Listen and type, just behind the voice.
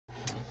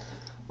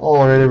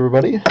Alright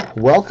everybody,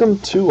 welcome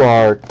to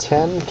our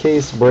 10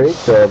 case break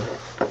of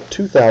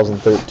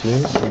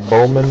 2013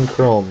 Bowman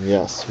Chrome.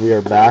 Yes, we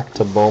are back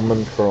to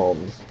Bowman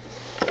Chrome.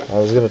 I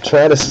was going to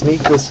try to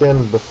sneak this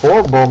in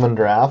before Bowman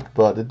draft,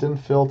 but it didn't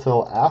fill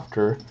till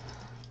after,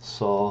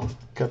 so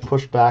got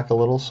pushed back a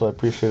little, so I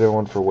appreciate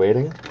everyone for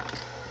waiting.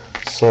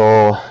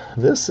 So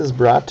this is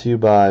brought to you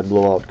by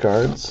Blowout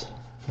cards.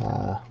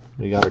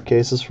 We got our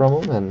cases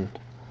from them and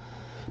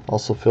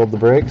also filled the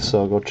break,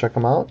 so go check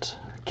them out.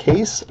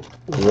 Case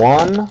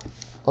 1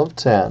 of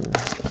 10.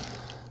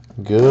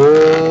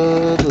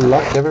 Good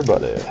luck,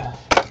 everybody.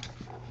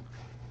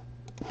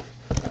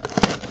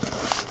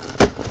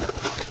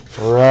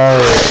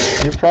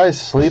 Right, you probably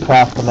sleep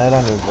half the night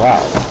on your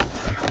drive.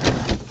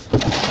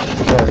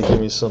 Trying to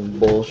give me some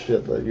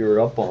bullshit that you were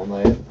up all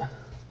night.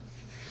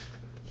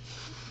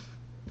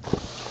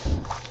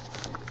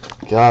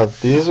 God,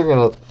 this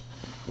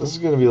is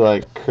gonna be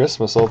like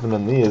Christmas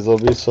opening these. They'll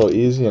be so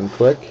easy and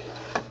quick.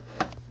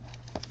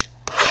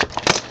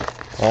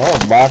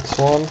 Oh, box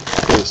one,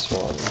 case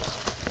one.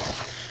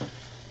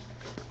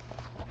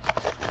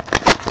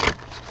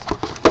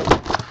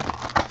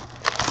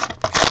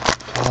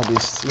 God,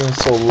 these seem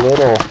so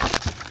little.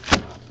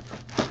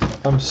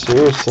 I'm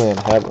seriously in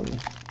heaven.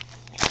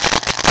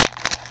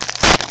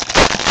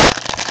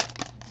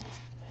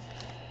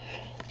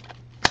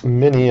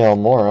 Mini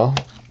Elmora.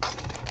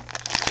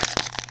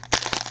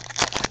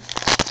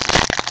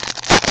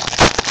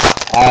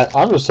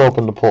 I'm just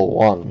hoping to pull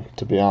one,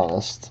 to be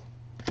honest.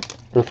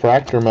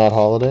 Refractor Matt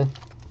Holiday.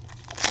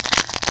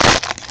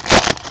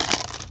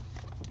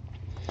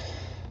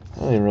 I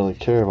don't even really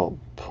care about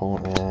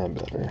pulling.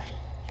 Better.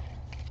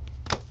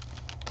 I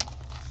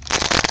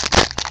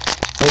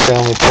think I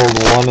only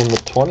pulled one in the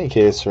 20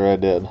 caser I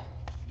did.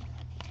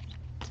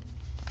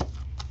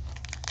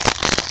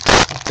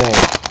 I think.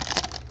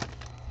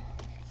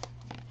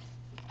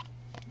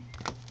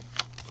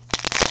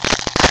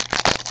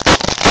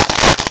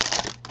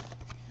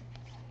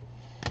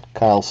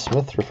 Kyle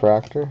Smith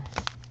refractor.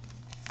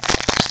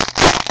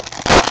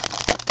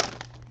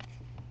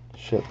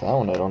 Shit, that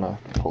one I don't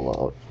have to pull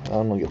out. That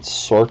one will get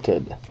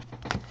sorted.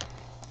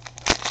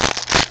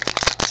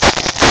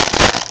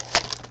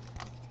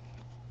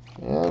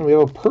 And we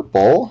have a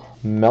purple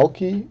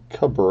Melky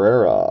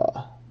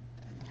Cabrera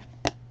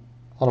out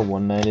of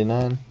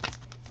 199.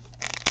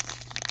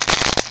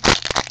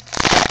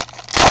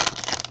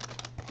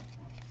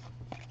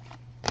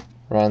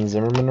 Ryan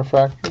Zimmerman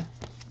refractor.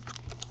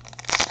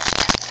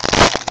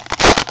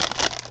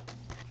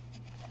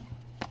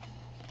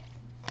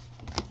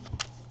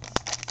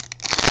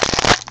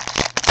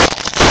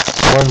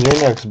 When's your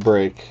next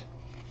break?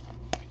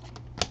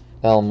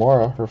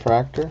 Elmora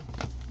refractor.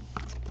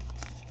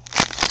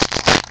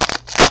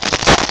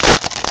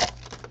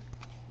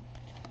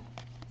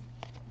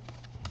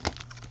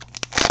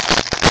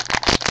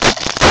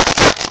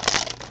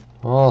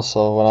 Oh,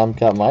 so when I've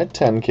got my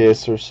 10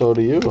 case or so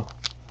do you.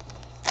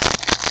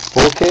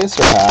 Full case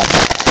or half?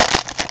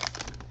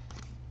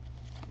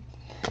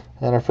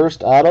 And our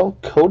first auto,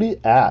 Cody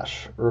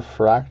Ash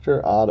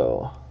refractor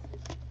auto.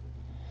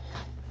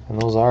 And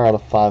those are out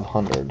of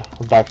 500.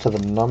 We're back to the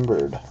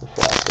numbered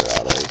refractor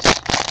autos.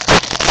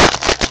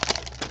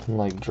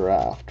 Unlike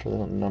draft, they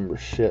don't number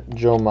shit.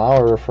 Joe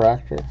Mauer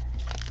refractor.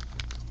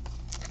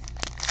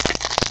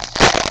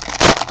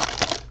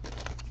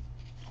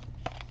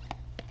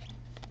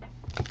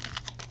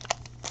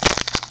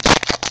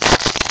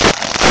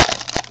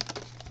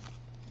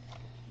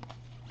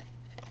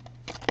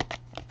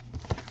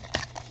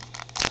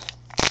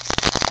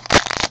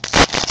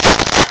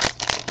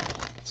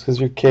 Because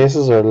your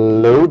cases are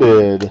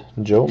loaded.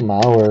 Joe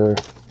Mauer,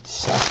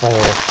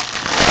 Sapphire.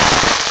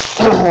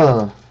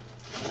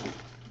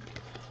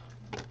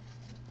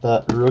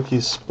 That rookie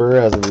Spur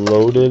has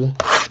loaded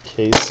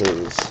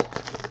cases.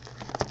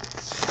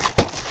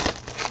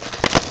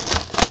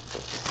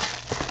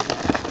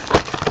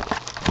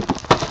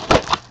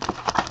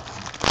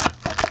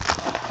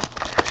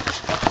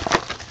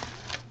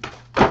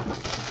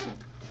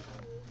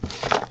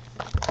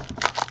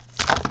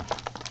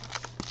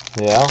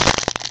 Yeah.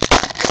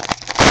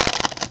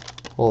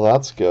 Well,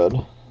 that's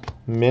good.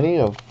 Mini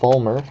of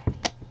Fulmer.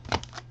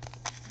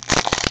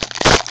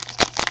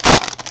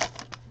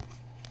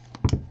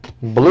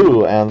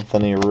 Blue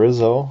Anthony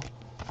Rizzo.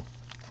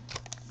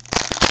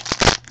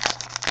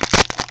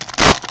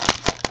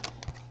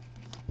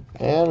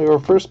 And we were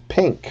first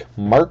pink,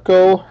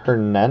 Marco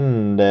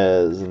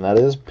Hernandez, and that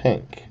is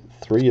pink.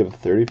 3 of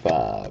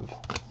 35.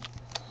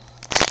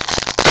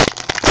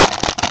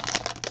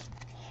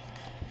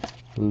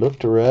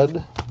 Looked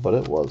red, but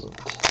it wasn't.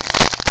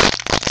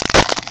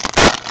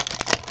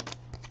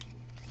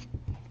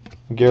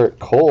 Garrett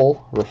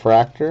Cole,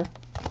 refractor.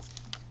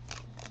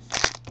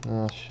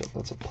 Oh shit,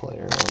 that's a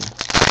player one.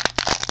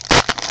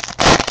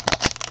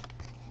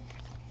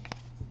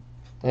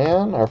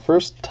 And our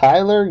first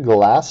Tyler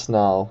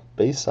Glasnow,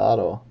 base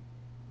auto.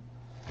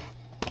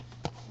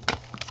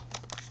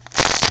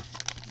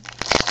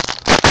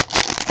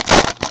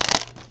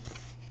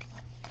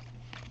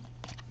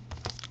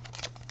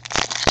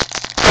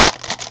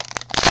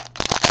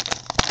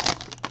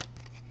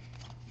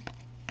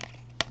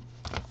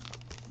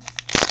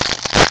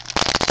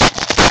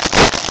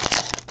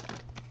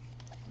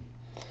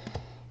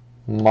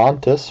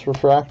 Montes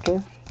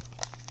refractor.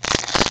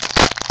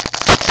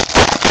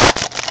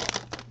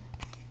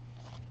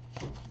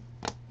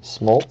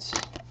 Smoltz.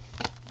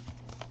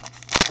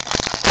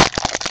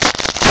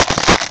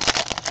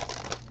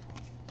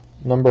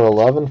 Number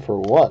 11 for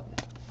what?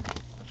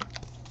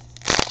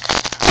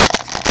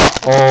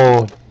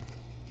 Oh,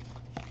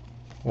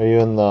 are you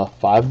in the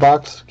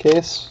 5-box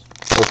case?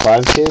 Or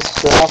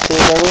 5-case draft or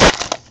whatever?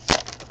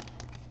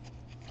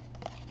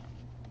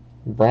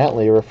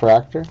 Brantley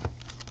refractor.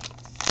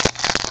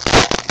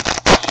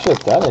 Shit,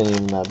 that ain't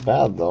even that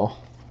bad though.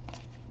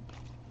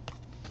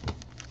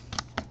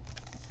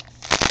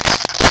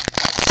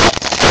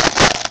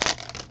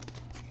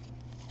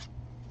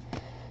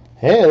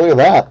 Hey, look at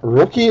that.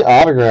 Rookie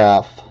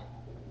autograph.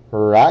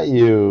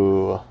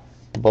 Ryu.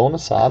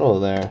 Bonus auto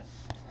there.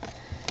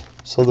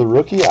 So the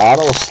rookie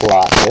auto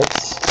slot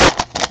hits.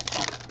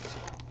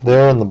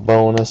 They're in the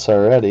bonus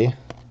already.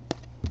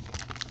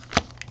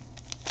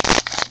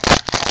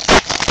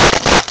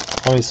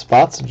 How many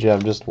spots did you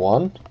have? Just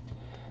one?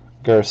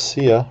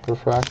 Garcia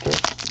refractor.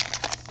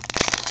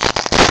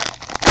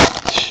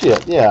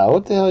 Shit, yeah,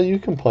 what the hell are you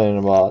complaining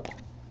about?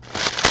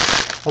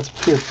 That's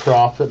pure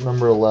profit,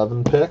 number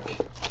 11 pick.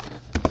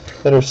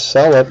 Better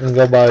sell it and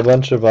go buy a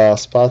bunch of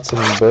spots in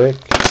the break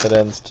that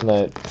ends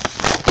tonight.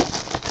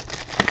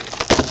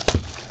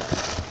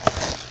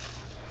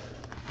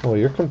 Oh,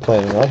 you're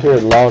complaining. I hear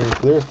it loud and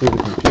clear through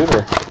the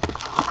computer.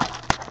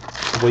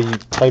 The way you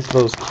type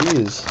those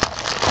keys.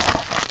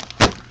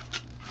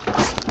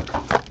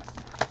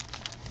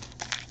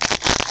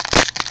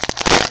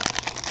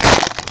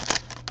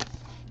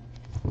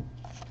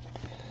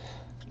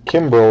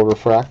 Kimbrel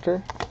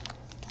refractor.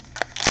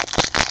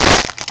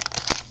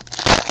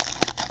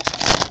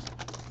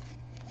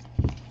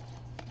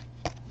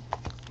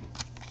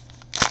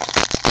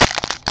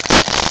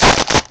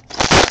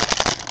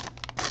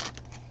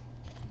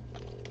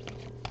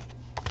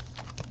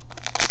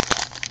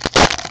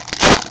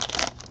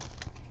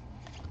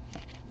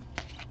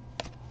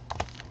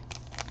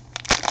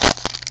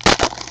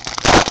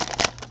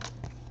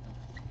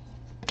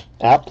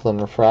 Applin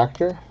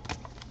refractor.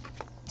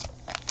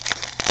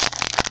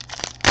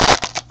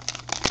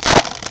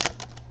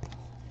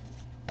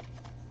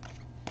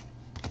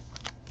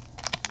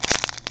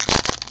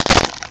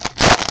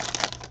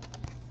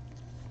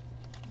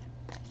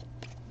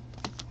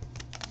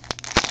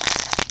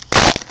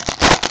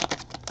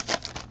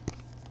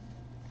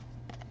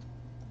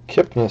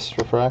 Kipnis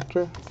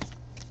refractor.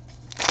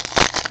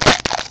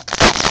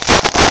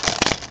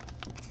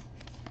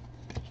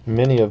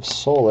 Mini of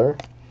Solar.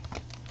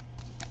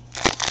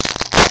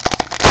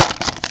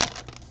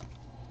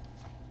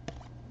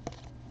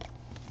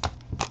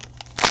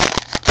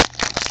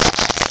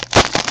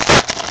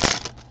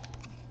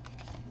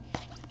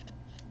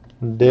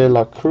 De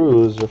La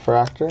Cruz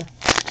refractor.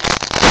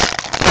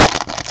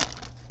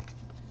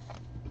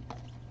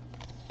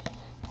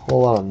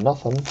 Whole lot of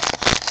nothing.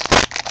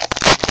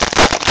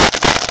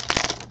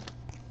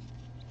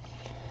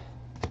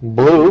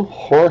 Blue,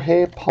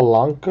 Jorge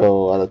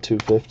Polanco out of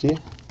 250.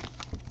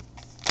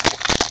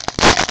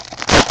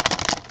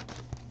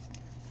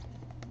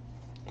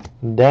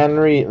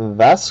 Danry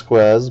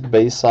Vasquez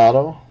base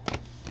auto.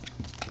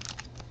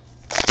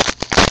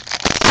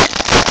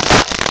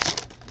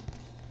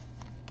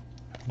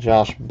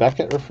 Josh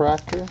Beckett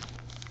refractor.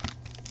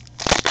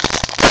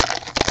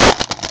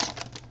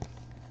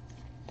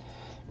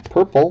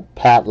 Purple,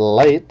 Pat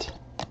Light.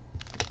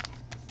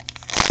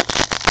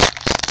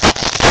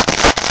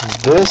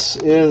 This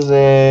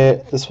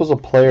was a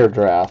player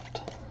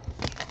draft.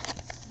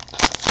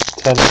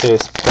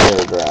 10-case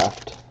player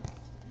draft.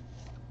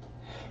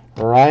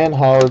 Ryan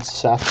Howard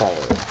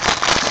Sapphire.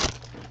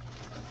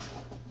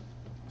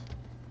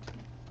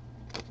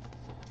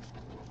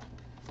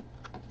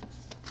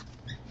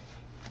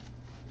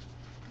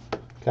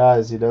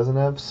 Guys, he doesn't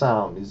have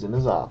sound. He's in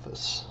his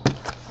office.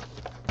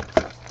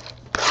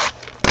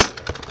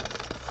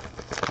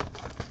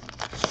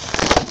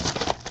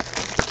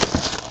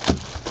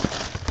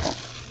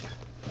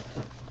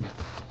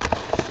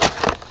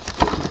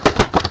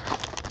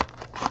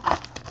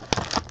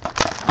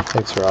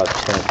 Thanks for odd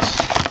thanks.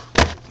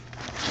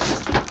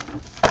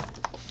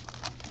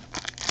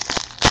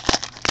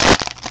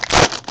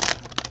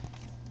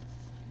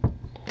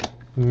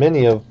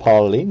 Mini of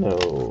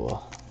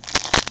Paulino.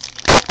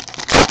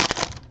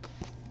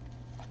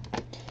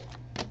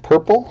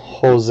 Purple,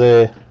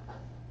 Jose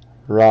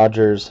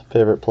Rogers'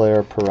 favorite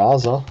player,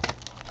 Peraza.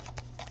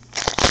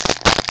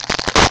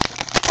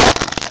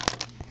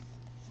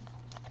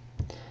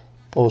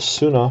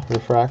 Osuna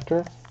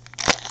refractor.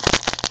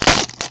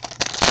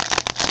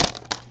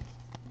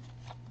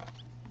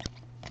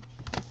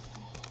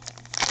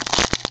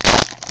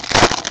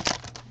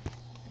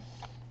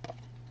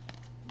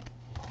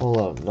 Whole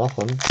lot of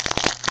nothing.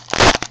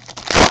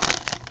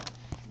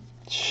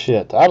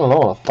 Shit, I don't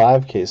know, a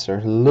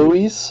 5-caser.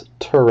 Luis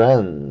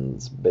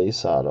Torrens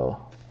base auto.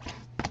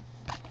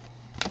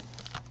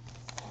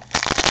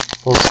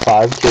 Those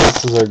 5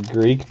 cases are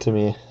Greek to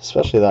me,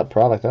 especially that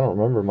product. I don't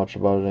remember much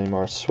about it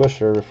anymore.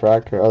 Swisher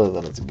refractor, other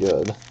than it's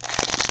good.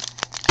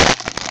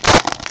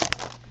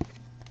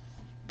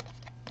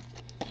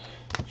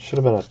 Should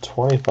have been a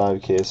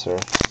 25 caser.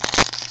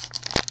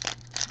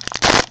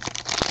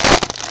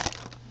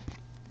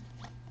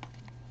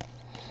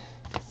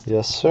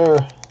 Yes, sir.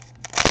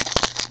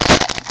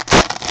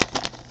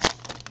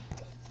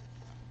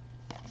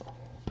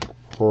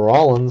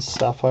 Rollins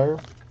Sapphire.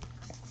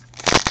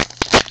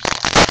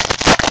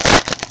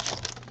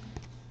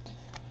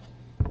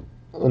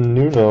 A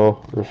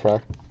Nuno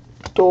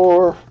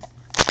refractor.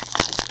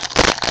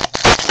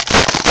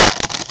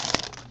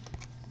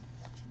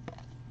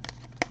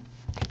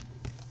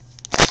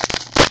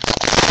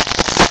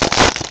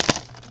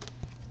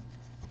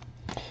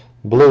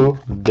 Blue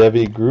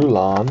Devi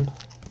Grulon.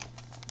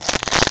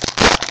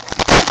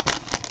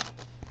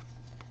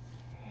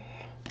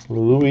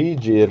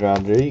 Luigi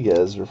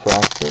Rodriguez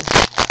refractor.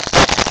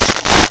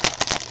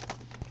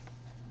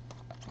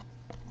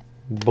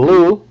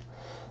 Blue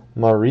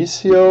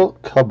Mauricio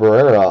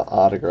Cabrera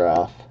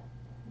autograph.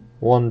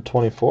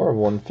 124 of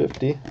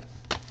 150.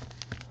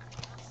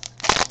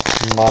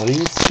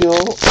 Mauricio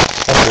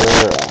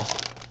Cabrera.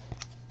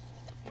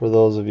 For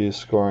those of you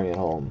scoring at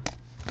home.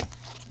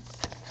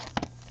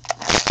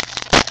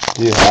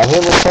 Do you have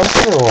him or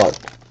something or what?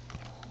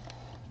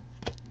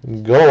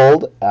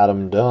 Gold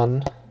Adam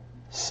Dunn.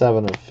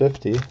 7 of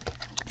 50. I'd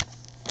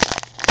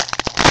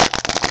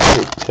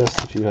be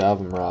pissed if you have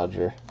him,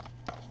 Roger.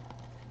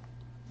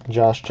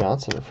 Josh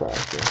Johnson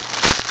refractor.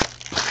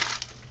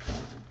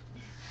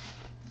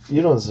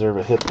 You don't deserve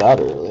a hit that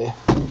early.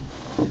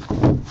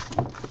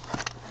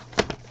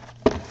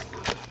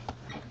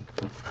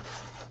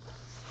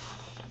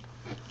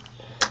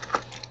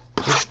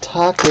 Just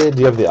Take. Do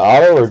you have the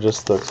auto or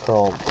just the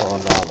chrome? Oh,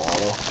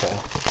 non-auto. Okay.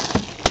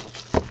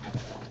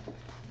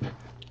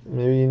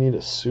 Maybe you need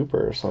a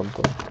super or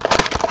something.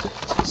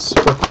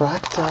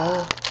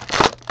 Superfracta.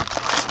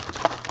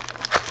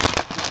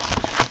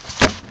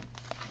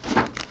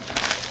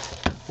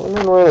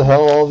 Wondering where the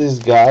hell all these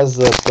guys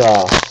that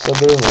said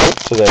they didn't work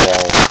today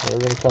are. They're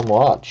gonna come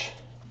watch.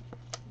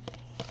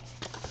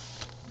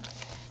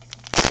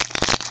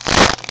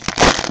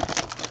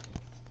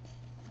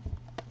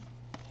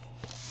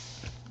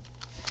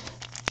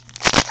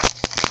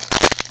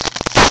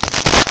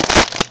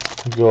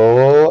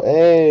 Go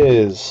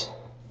A's.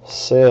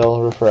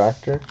 Sale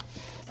refractor.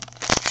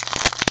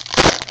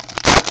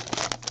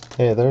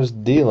 Hey, there's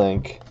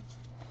D-Link.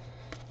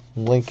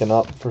 Linking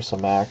up for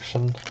some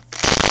action.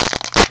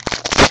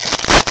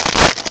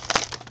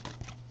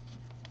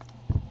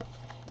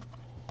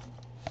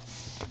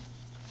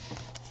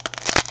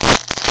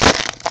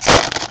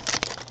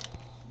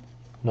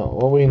 No,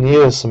 what we need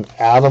is some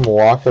Adam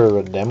Walker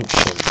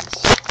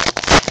redemptions.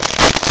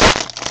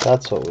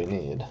 That's what we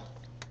need.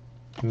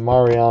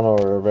 Mariano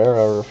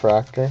Rivera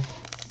refractor.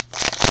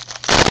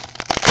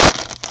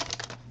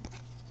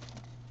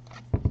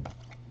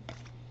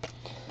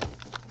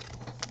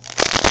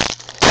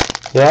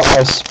 Yep,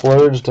 I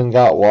splurged and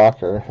got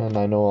Walker, and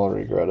I know I'll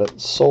regret it.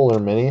 Solar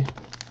Mini.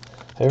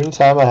 Every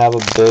time I have a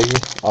big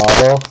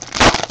auto,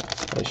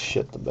 I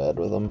shit the bed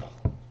with them.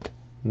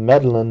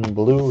 Medellin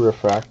Blue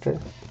refractor.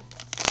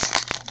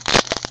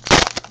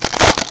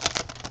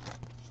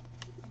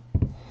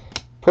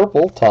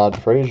 Purple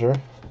Todd Frazier.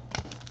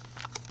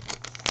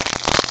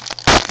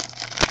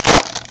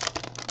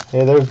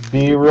 Hey, there's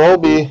B.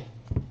 Roby.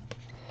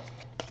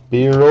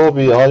 B.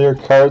 Roby, all your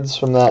cards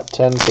from that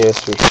 10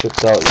 case were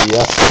shipped out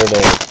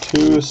yesterday.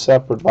 2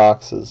 separate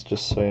boxes,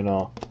 just so you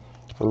know.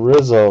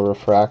 Rizzo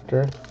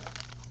refractor.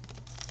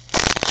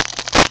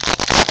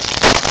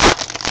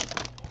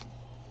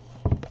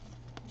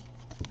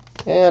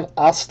 And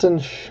Austin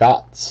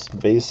Schatz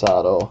base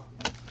auto.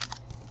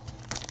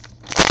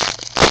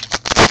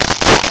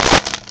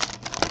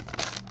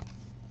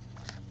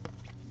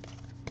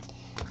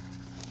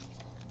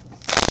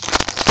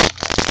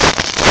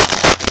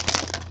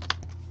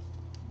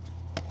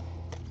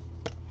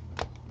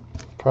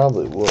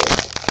 Probably would.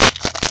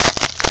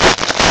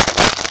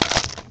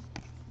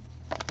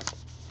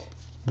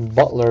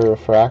 Butler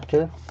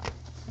refractor.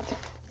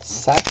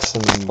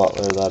 Saxon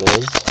Butler, that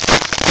is.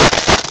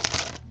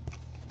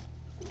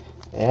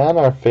 And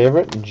our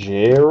favorite,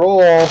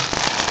 J-Roll.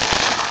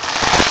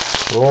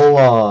 Roll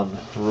on.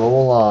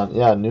 Roll on.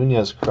 Yeah,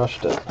 Nunez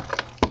crushed it.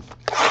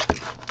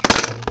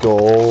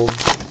 Gold.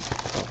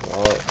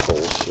 Oh,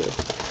 bullshit.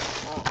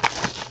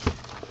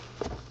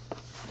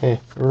 Hey,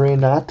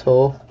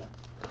 Renato.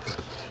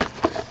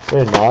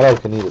 Renato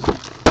can eat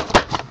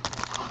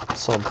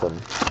something.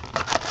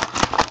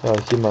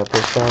 Gotta keep my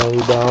personality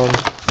down.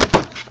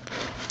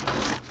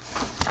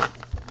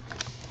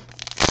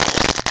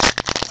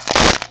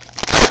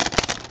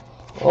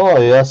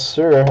 Oh, yes,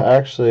 sir.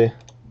 Actually,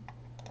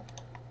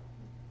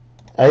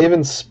 I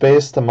even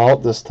spaced them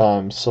out this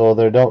time so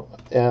they don't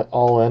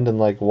all end in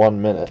like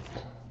 1 minute.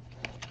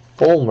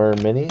 Fulmer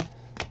Mini.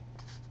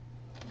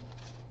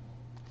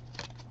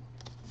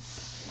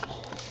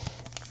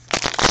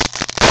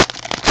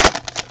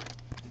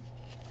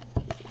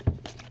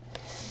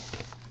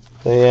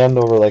 They end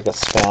over like a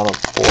span of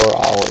 4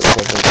 hours,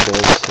 I think it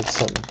is. It's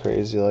something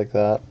crazy like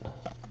that.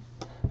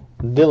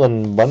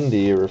 Dylan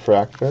Bundy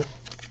refractor.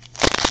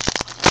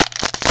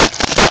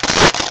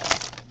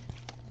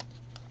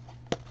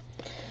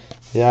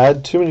 Yeah, I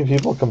had too many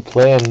people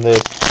complain they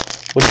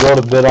would go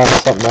to bid on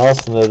something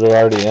else and it had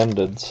already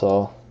ended,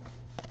 so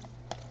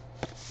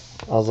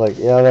I was like,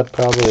 yeah, that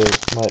probably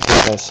might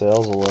hit my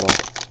sales a little.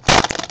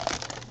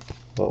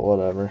 But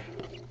whatever.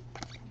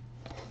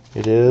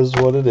 It is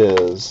what it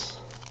is.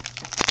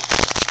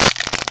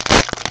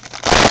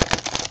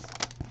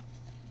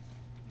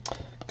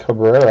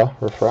 Cabrera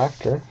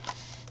refractor.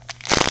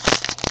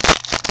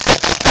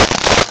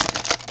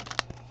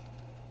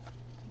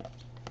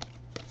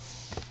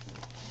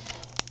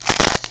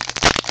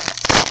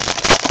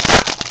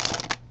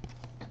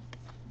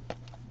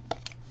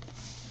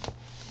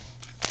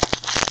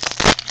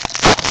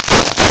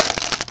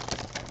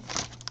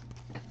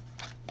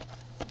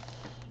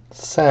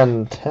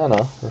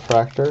 Santana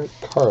refractor,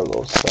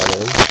 Carlos, that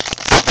is.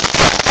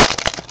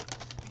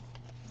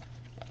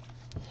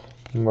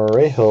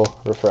 Morejo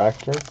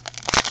refractor.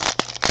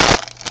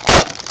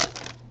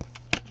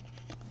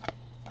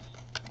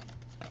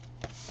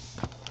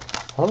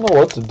 I don't know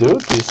what to do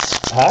with these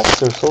packs.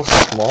 They're so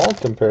small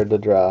compared to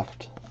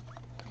draft.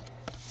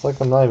 It's like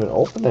I'm not even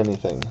opening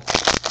anything.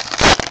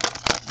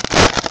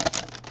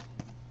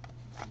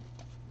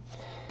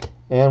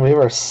 And we have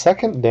our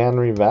second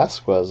Danry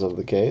Vasquez of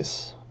the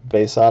case.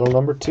 Base auto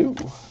number 2.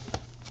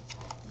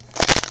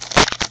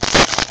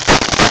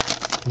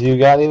 Do you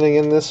got anything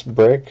in this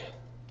break,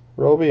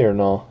 Roby, or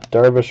no?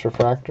 Darvish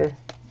refractor.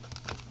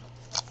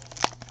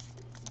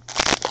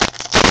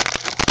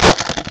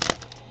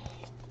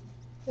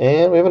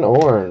 And we have an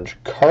orange.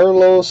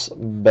 Carlos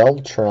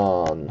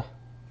Beltran.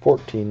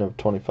 14 of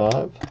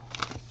 25.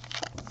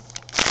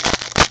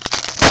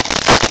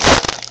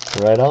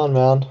 Right on,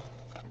 man.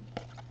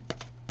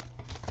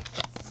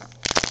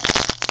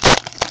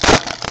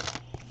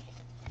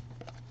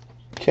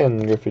 Ken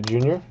Griffey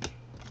Jr.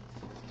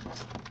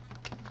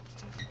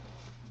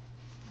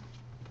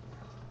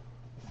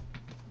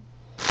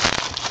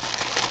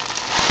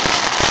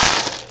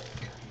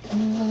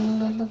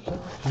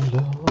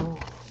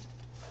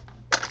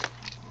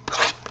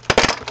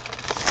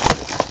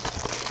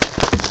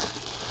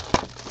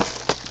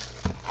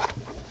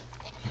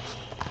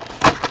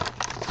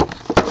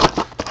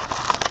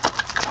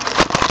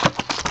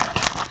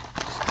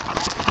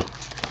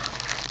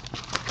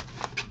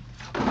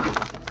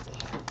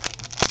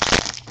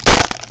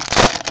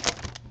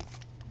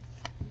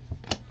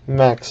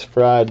 Max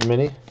Fried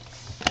Mini.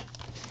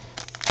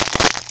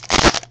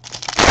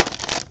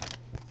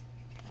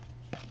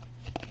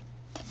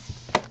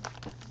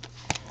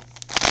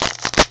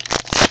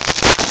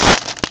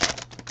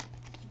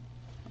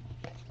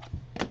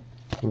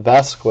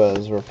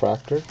 Vasquez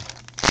refractor.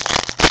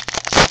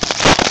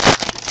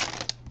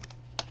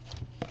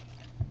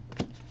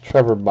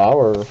 Trevor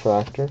Bauer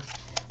refractor.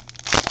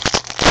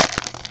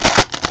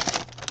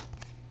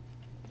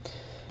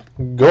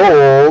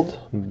 Gold,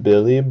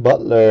 Billy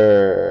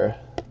Butler,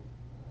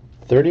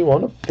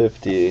 31 of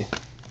 50.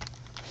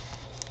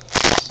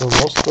 So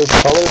most of the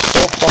colors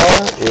so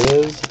far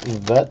is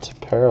vet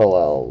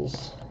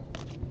parallels.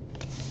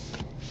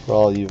 For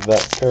all you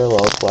vet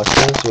parallel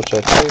collectors, which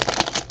I think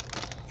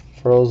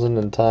Frozen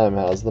in Time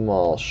has them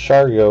all.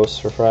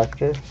 Chargos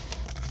refractor.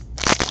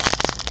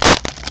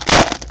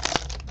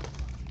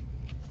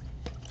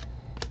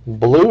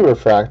 Blue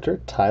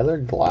refractor, Tyler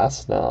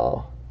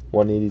Glasnow.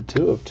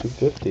 182 of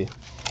 250.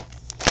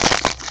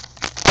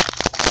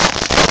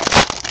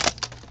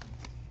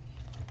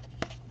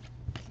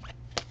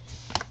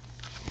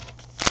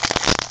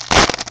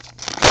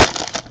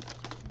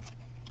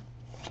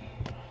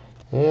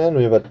 And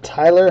we have a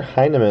Tyler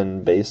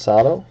Heineman base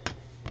auto.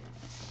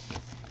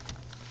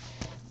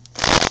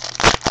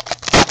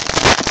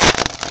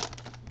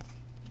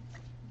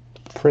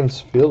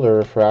 Prince Fielder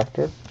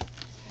refractor.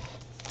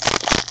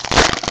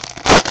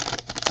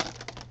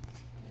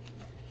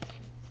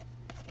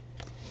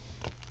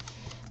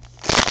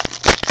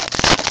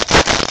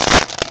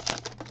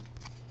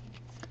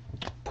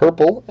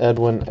 Purple,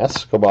 Edwin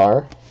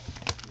Escobar.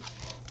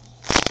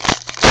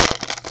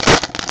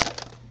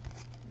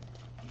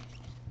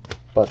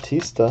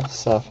 Batista,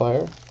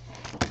 Sapphire.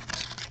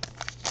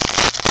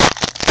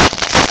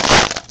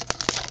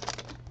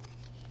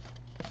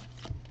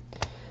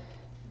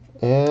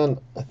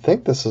 And I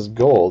think this is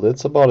gold.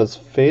 It's about as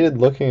faded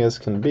looking as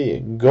can be.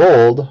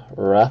 Gold,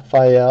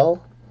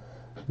 Rafael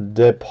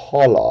De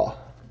Paula.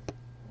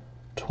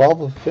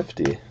 12 of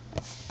 50.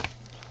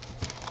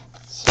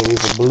 So we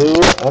have a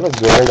blue and a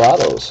gold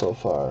auto so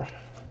far.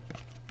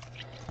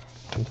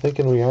 I'm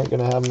thinking we aren't going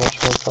to have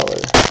much more color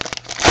in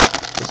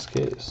this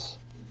case.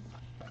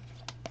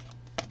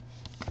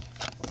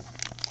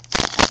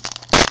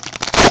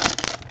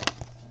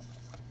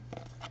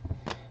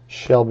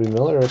 Shelby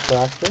Miller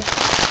refractor.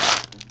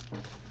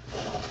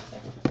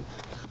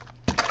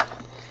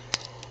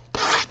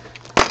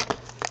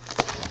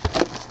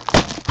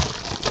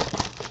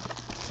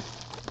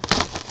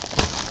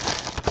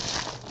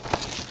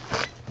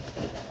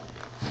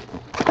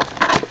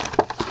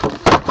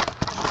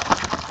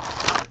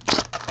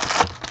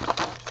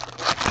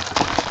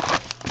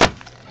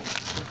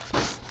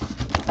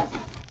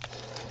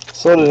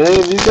 So did any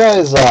of you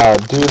guys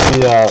do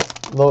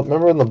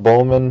remember in the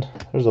Bowman,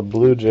 there's a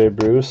Blue Jay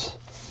Bruce,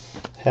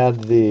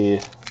 had the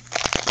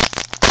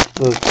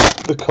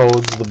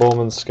codes, the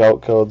Bowman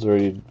Scout codes where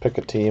you'd pick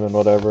a team and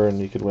whatever and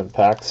you could win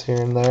packs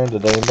here and there?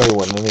 Did anybody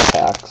win any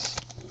packs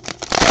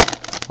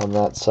on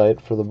that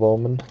site for the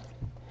Bowman?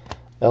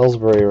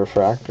 Ellsbury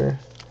refractor.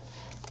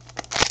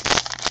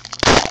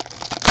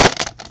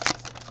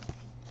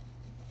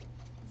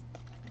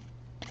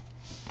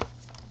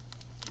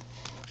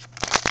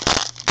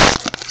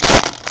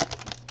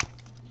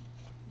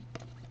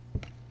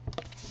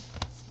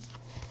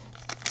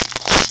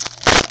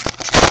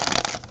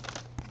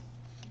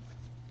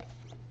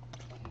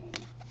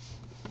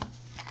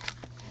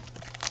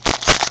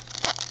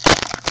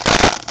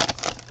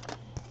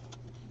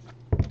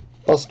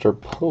 Buster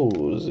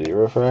Posey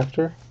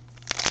refractor.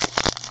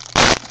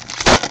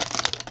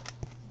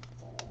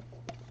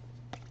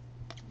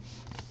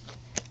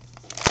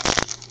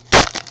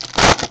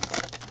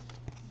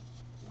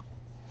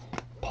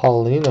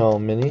 Paulino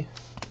mini.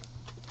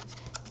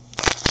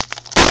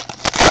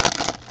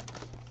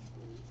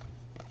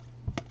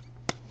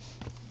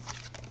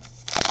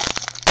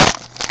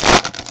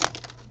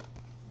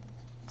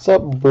 What's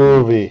up,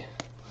 Groovy?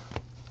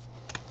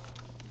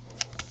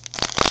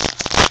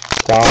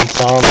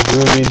 Downtown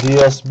Groovy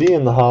DSB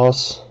in the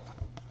house.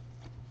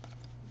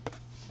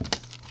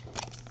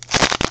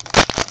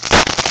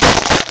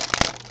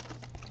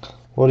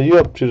 What are you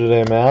up to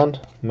today, man?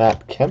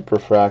 Matt Kemp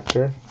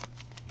refractor.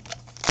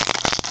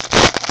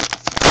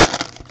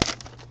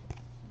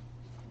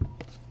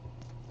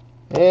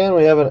 And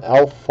we have an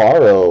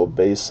Alfaro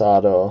base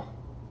auto.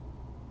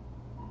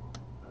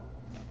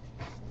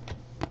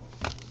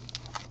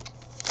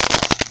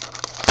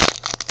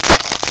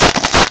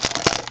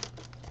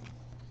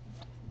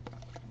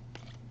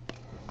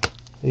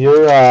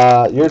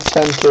 Your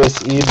 10 case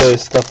eBay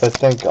stuff I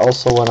think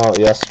also went out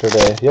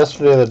yesterday.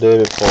 Yesterday or the day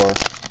before.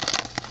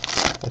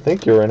 I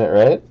think you were in it,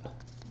 right?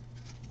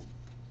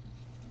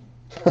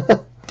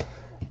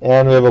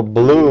 And we have a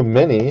blue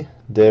mini,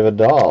 David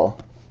Dahl.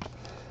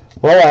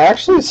 Well, I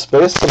actually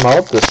spaced them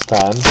out this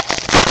time,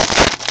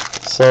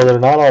 so they're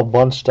not all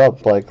bunched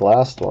up like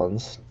last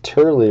ones.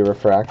 Turley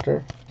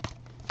refractor.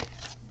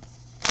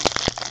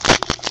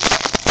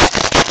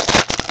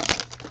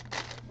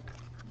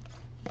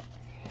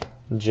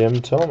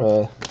 Jim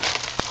Thome.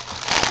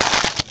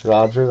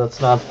 Roger, that's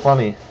not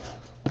funny.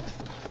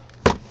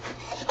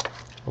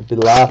 I'll be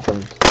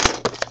laughing.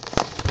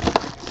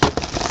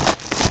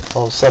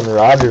 All of a sudden,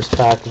 Roger's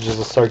packages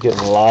will start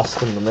getting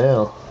lost in the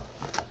mail.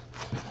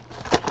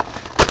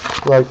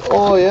 Like,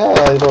 oh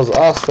yeah, those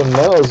Austin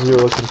Mills you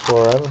were looking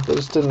for. They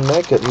just didn't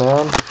make it,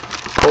 man.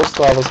 Post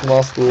office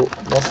must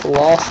have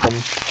lost them.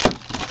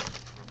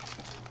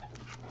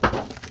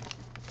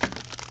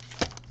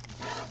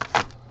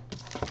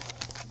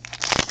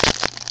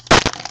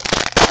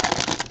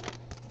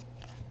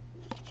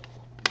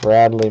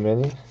 Bradley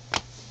mini.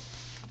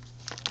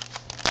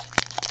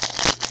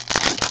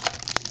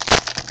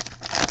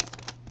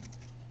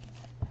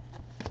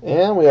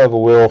 And we have a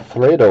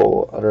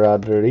Wilfredo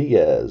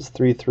Rodriguez,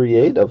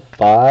 338 of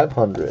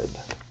 500.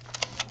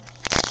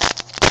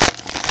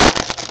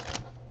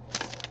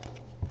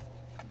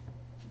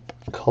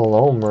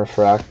 Colombe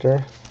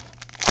refractor.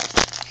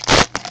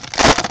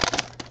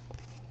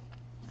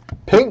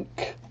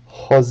 Pink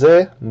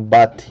Jose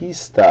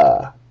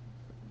Batista,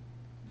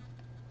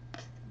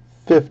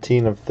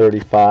 15 of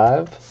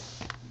 35.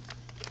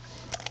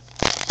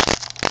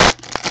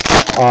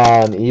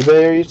 On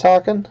eBay, are you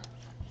talking?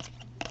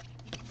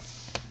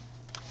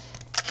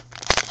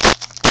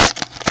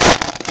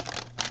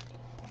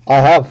 I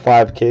have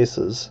 5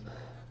 cases.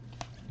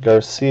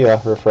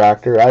 Garcia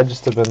refractor. I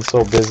just have been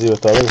so busy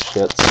with other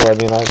shit, so I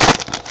mean,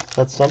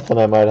 that's something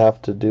I might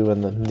have to do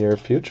in the near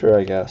future,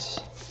 I guess.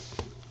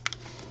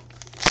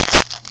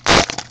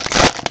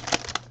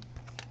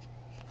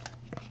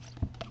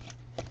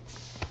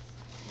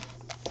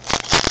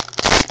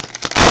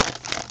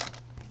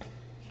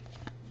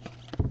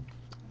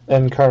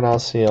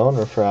 Encarnacion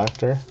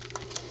refractor.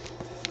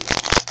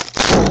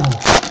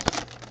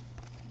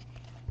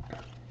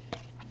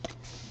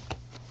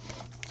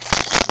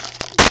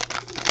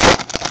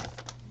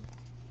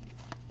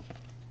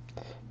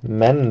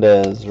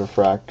 Mendez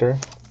refractor.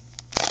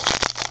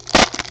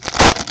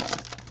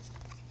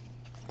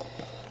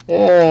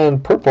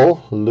 And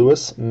purple,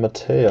 Luis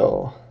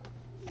Mateo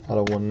out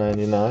of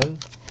 199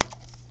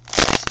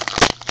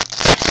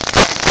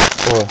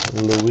 for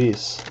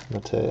Luis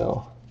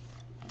Mateo.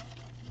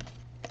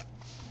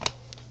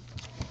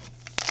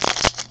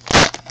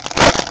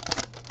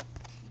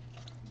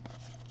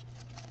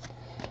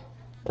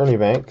 Ernie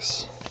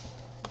Banks.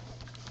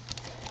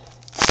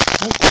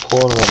 I'm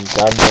pulling them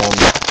goddamn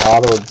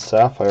autoed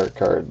sapphire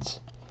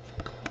cards.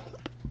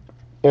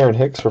 Aaron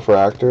Hicks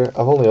refractor.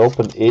 I've only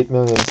opened 8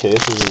 million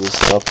cases of this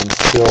stuff and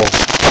still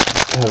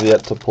have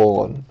yet to pull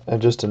one.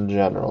 And just in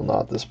general,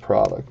 not this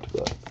product,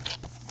 but.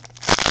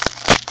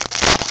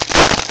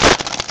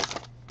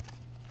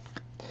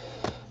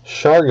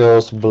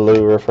 Shargos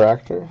blue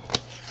refractor.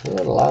 Yeah,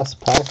 the last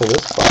pack of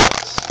this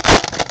box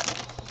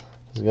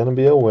is gonna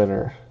be a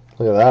winner.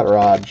 Look at that,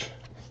 Raj.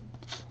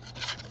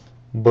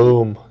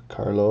 Boom,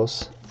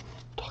 Carlos.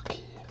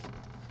 Tucky.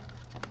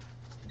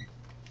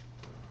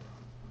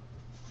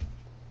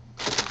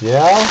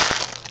 Yeah.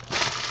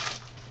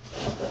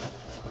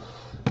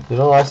 You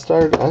know, I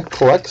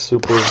collect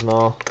supers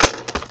now.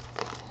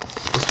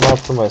 Just not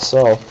for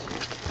myself.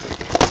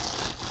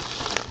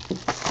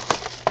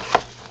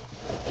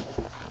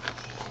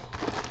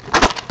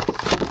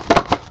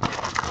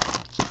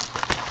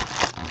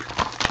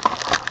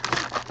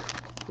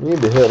 We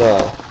need to hit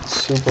a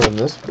super in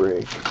this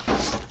break.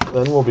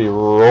 Then we'll be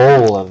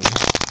rolling.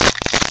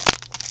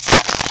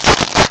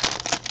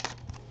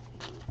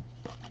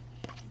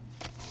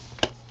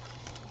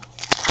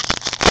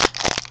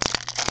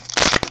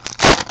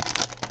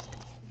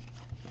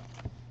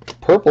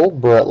 Purple,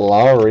 Brett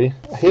Lowry.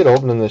 I hate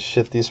opening this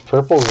shit. These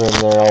purples are in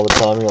there all the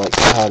time. You're like,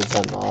 God, is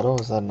that an auto?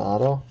 Is that an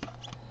auto?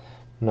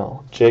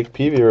 No. Jake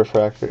Peavy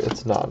refractor.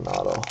 It's not an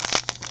auto.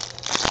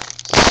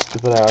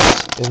 Stupid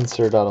ass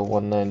insert out of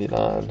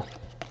 199.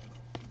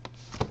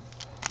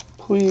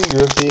 Please,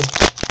 Griffey.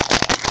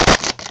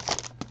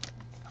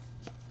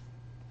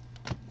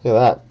 Look at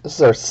that. This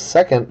is our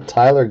second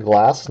Tyler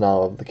Glass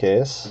now of the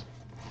case.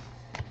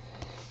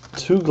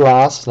 2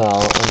 Glass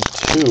now and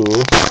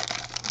 2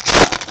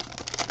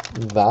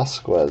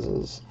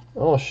 Vasquez's.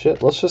 Oh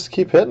shit, let's just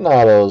keep hitting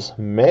autos.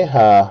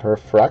 Meja,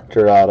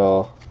 refractor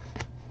auto.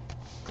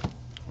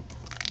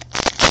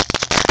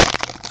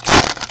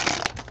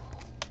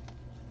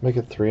 Make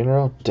it 3 in a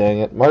row? Dang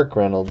it. Mark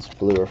Reynolds,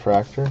 blue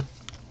refractor.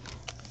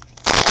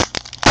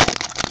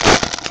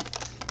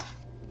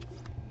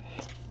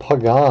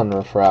 Pagan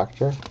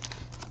refractor.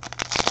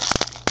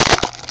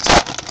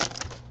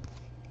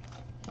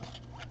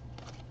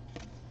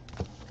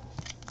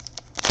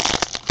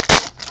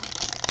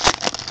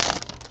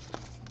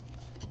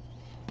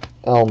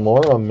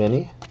 Almora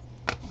mini.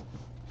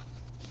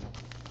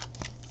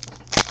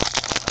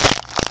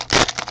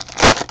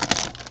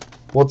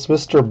 What's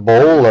Mr.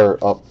 Bowler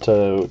up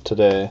to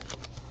today?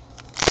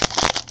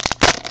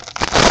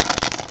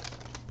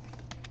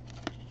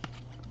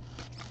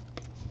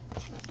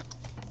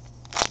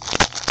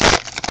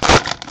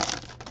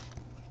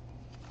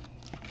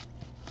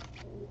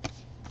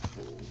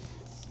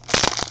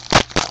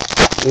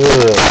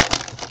 Ew.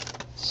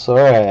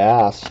 Sorry I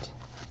asked.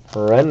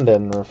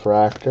 Rendon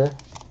refractor.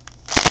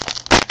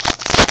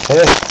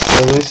 Hey,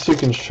 at least you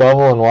can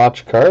shovel and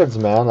watch cards,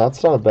 man.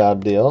 That's not a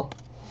bad deal.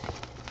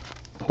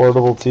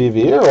 Portable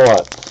TV or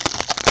what?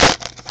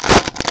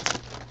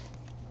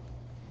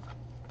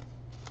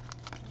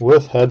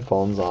 With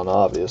headphones on,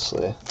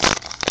 obviously.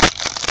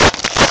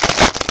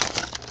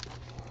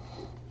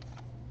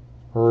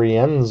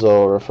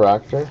 Rienzo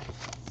refractor.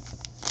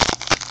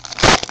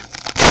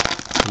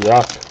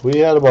 Yuck. We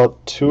had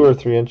about 2 or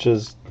 3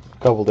 inches a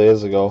couple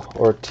days ago.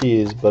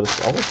 Ortiz, but it's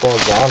almost all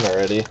gone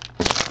already,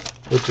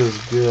 which is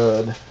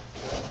good.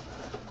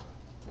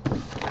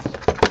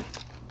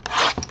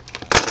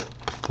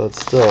 But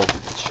still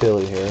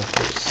chilly here,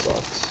 which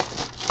sucks.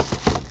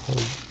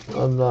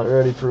 I'm not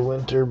ready for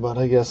winter, but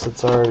I guess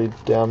it's already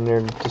damn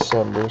near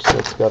December, so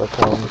it's gotta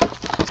come.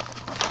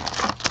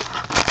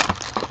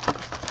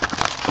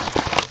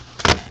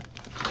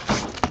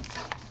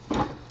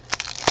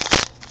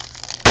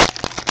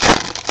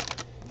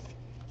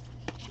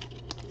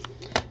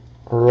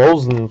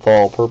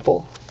 Rosenthal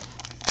purple.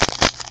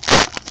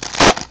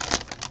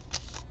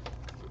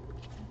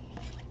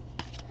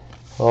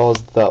 Oh,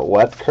 is that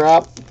wet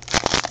crap?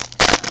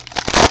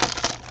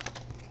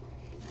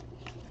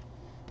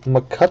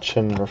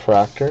 McCutcheon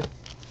refractor.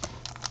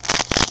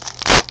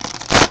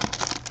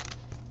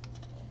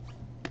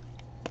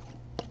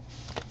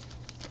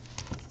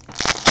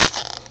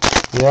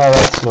 Yeah,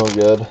 that's no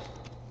good.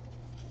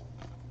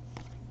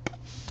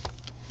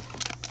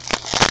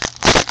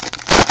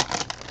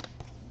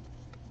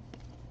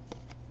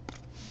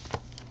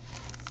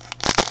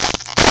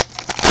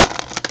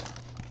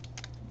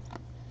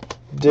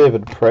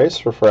 David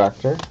Price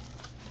refractor.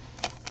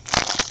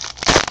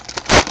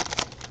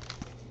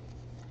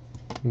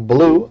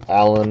 Blue,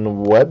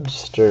 Alan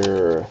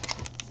Webster.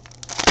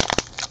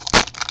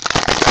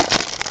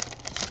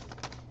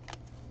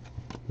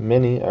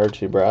 Mini,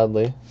 Archie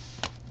Bradley.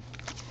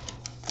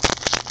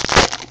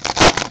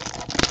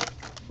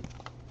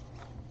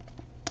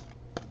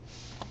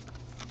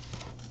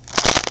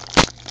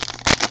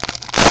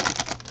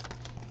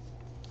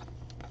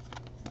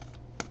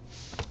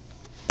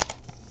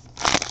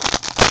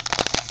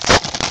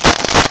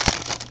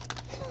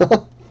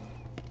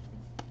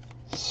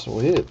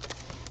 Sweet.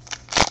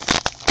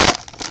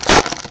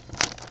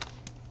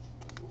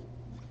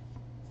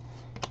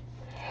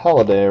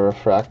 Holiday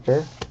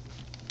refractor.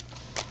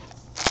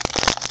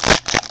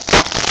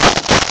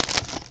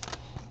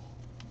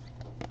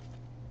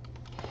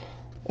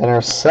 And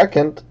our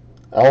second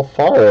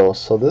Alfaro.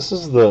 So this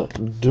is the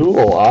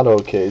dual auto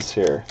case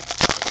here.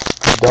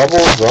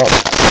 Doubles up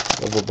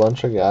of a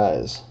bunch of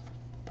guys.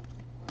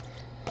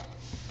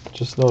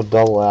 Just no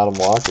double Adam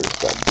Walker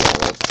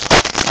stuff on it.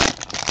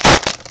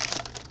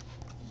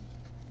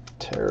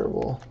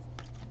 terrible.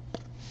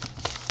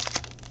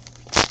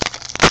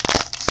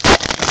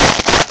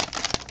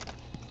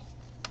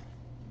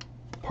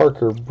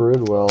 Parker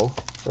Bridwell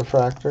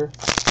refractor.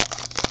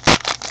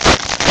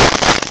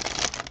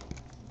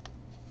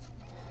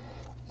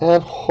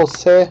 And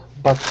Jose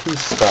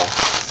Bautista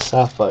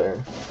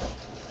sapphire.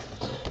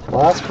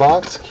 Last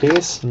box,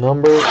 case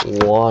number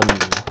 1.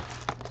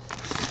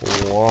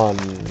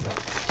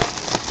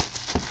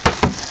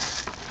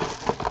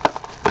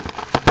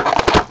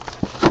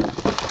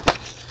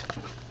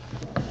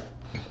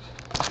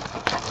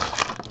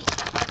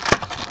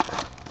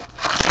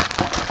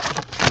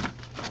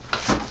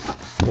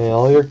 May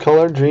all your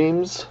color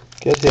dreams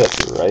get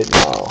hit right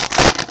now.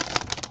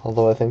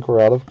 Although I think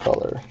we're out of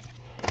color.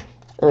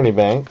 Ernie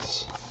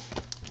Banks.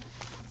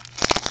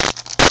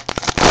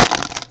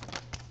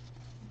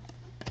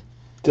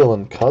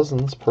 Dylan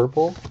Cousins,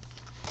 purple.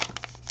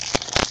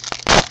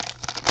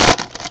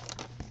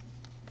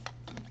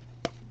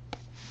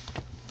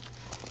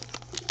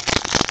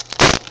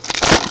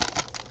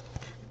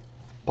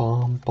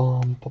 Bom,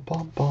 bom, bom,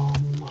 bom,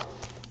 bom.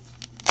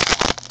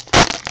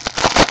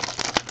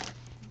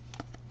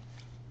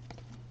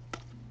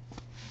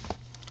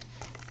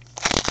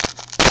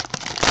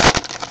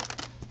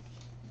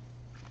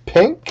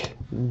 Pink,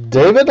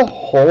 David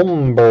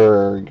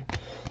Holmberg,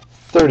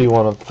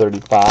 31 of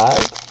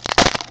 35.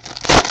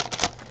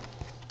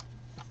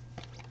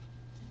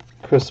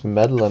 Chris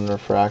Medlin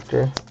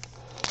refractor.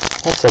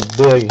 That's a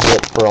big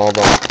hit for all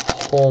the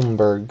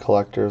Holmberg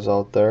collectors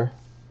out there.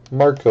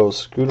 Marco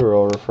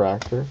Scudero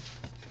refractor.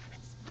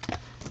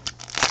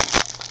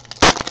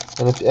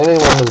 And if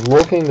anyone is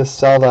looking to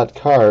sell that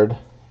card,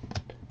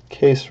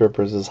 Case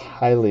Rippers is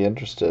highly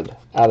interested.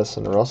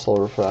 Addison Russell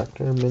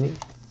refractor mini.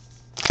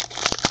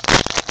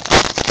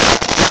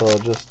 So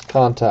just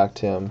contact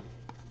him.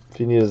 If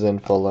you need his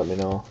info, let me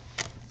know.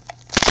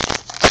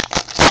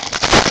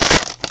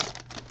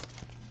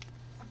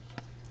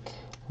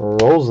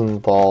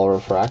 Rosenthal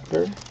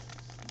refractor.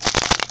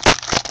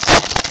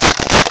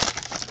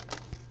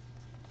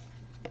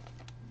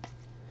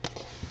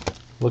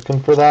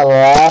 Looking for that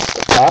last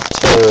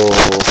auto.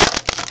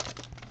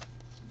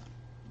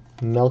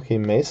 Melky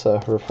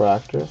Mesa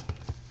refractor.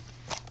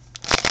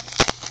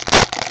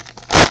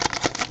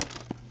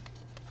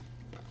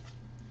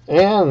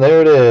 And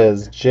there it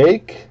is,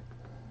 Jake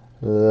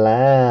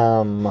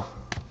Lamb.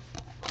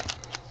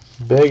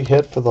 Big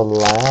hit for the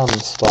Lamb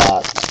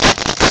spot.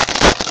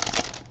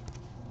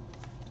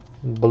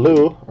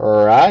 Blue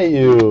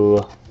Ryu.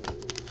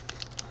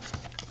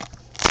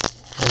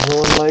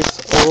 Everyone likes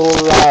a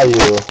little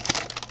Ryu.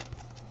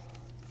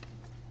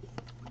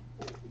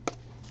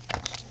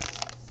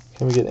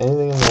 Can we get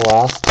anything in the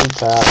last 2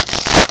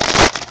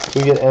 packs? If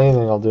we get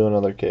anything, I'll do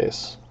another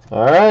case.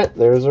 Alright,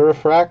 there's a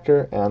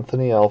refractor,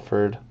 Anthony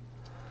Alford.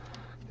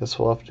 Guess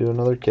we'll have to do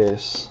another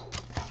case.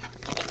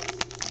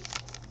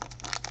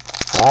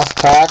 Last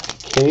pack,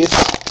 case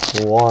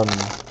 1.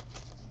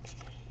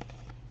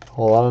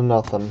 A lot of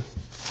nothing.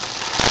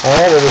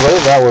 Alright everybody,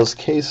 that was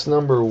case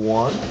number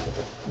 1.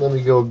 Let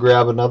me go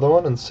grab another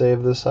one and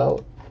save this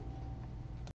out.